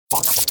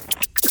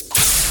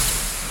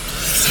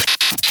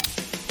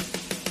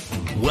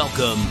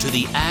Welcome to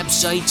the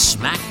Absite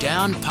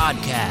Smackdown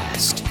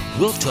podcast.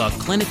 We'll talk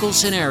clinical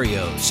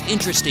scenarios,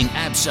 interesting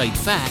Absite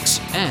facts,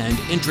 and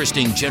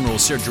interesting general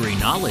surgery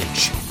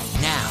knowledge.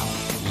 Now,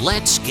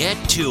 let's get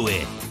to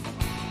it.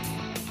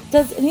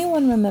 Does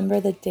anyone remember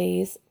the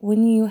days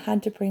when you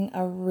had to bring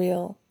a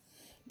real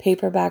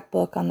paperback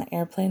book on the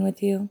airplane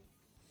with you?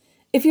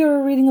 If you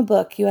were reading a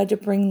book, you had to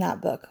bring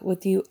that book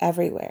with you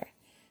everywhere.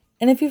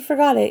 And if you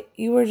forgot it,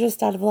 you were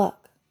just out of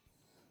luck.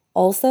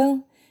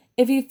 Also,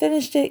 if you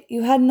finished it,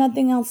 you had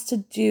nothing else to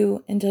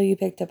do until you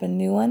picked up a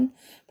new one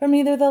from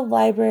either the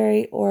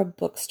library or a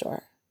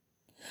bookstore.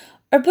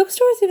 Are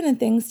bookstores even a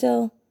thing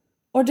still?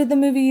 Or did the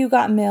movie You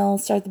Got Mail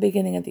start the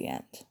beginning of the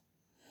end?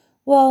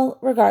 Well,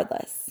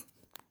 regardless,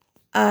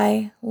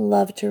 I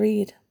love to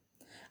read.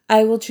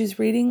 I will choose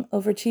reading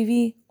over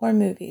TV or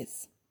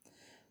movies.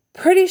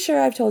 Pretty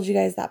sure I've told you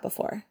guys that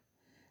before.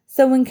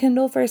 So when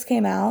Kindle first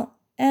came out,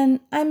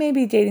 and I may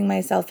be dating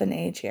myself in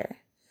age here,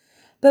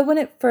 but when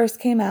it first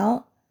came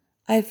out,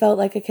 I felt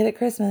like a kid at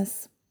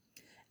Christmas.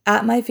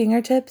 At my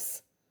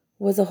fingertips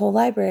was a whole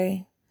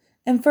library,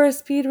 and for a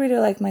speed reader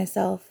like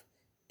myself,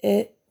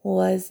 it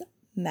was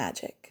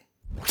magic.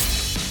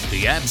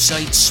 The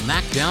Absite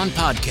Smackdown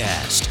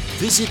podcast.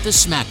 Visit the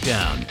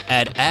Smackdown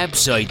at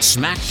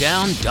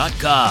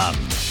absitesmackdown.com.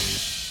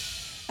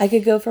 I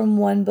could go from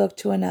one book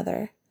to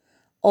another.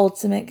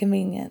 Ultimate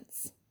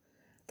convenience.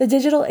 The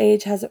digital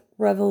age has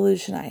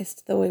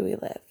revolutionized the way we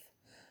live.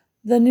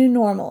 The new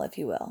normal, if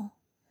you will.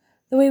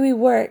 The way we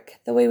work,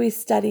 the way we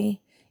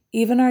study,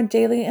 even our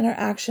daily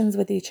interactions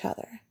with each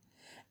other.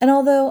 And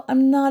although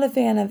I'm not a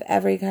fan of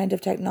every kind of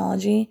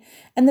technology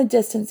and the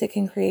distance it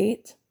can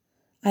create,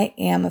 I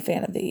am a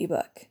fan of the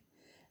ebook.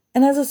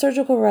 And as a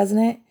surgical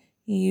resident,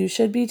 you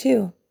should be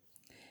too.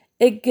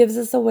 It gives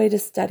us a way to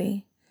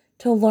study,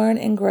 to learn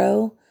and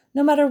grow,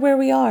 no matter where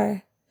we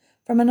are.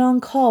 From an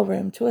on-call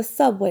room to a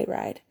subway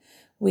ride,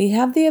 we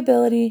have the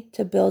ability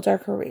to build our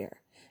career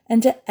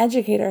and to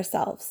educate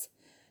ourselves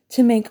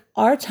to make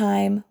our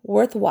time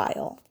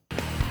worthwhile.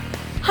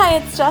 Hi,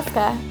 it's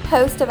Jessica,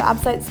 host of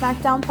Absite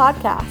Smackdown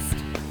podcast.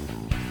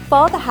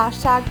 Follow the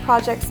hashtag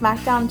Project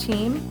Smackdown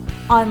team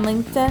on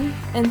LinkedIn,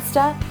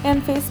 Insta,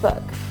 and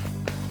Facebook.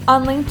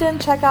 On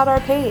LinkedIn, check out our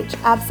page,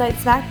 Absite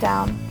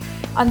Smackdown.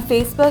 On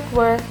Facebook,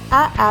 we're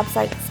at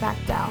Absite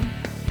Smackdown.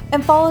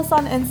 And follow us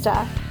on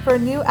Insta for a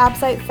new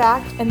Absite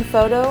fact and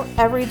photo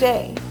every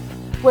day,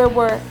 where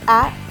we're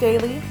at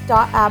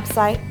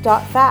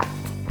daily.absite.fact.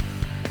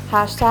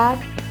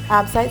 Hashtag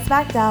Absite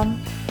Smackdown.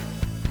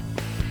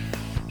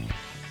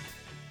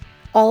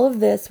 All of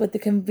this with the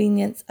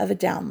convenience of a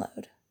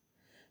download.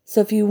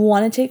 So if you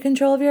want to take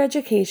control of your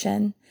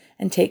education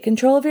and take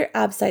control of your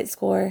Absite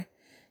score,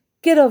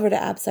 get over to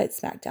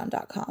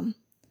absitesmackdown.com.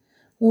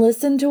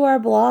 Listen to our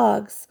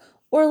blogs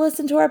or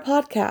listen to our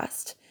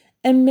podcast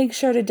and make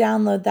sure to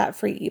download that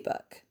free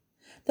ebook.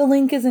 The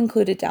link is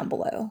included down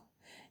below.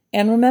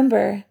 And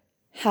remember,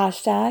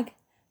 hashtag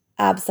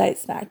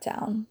Absite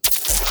Smackdown.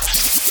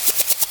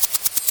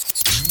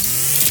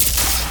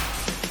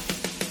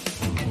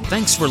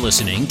 Thanks for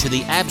listening to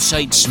the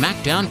Absite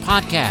Smackdown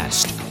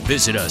podcast.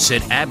 Visit us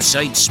at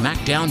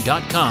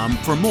absitesmackdown.com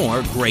for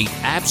more great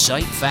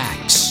Absite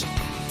facts.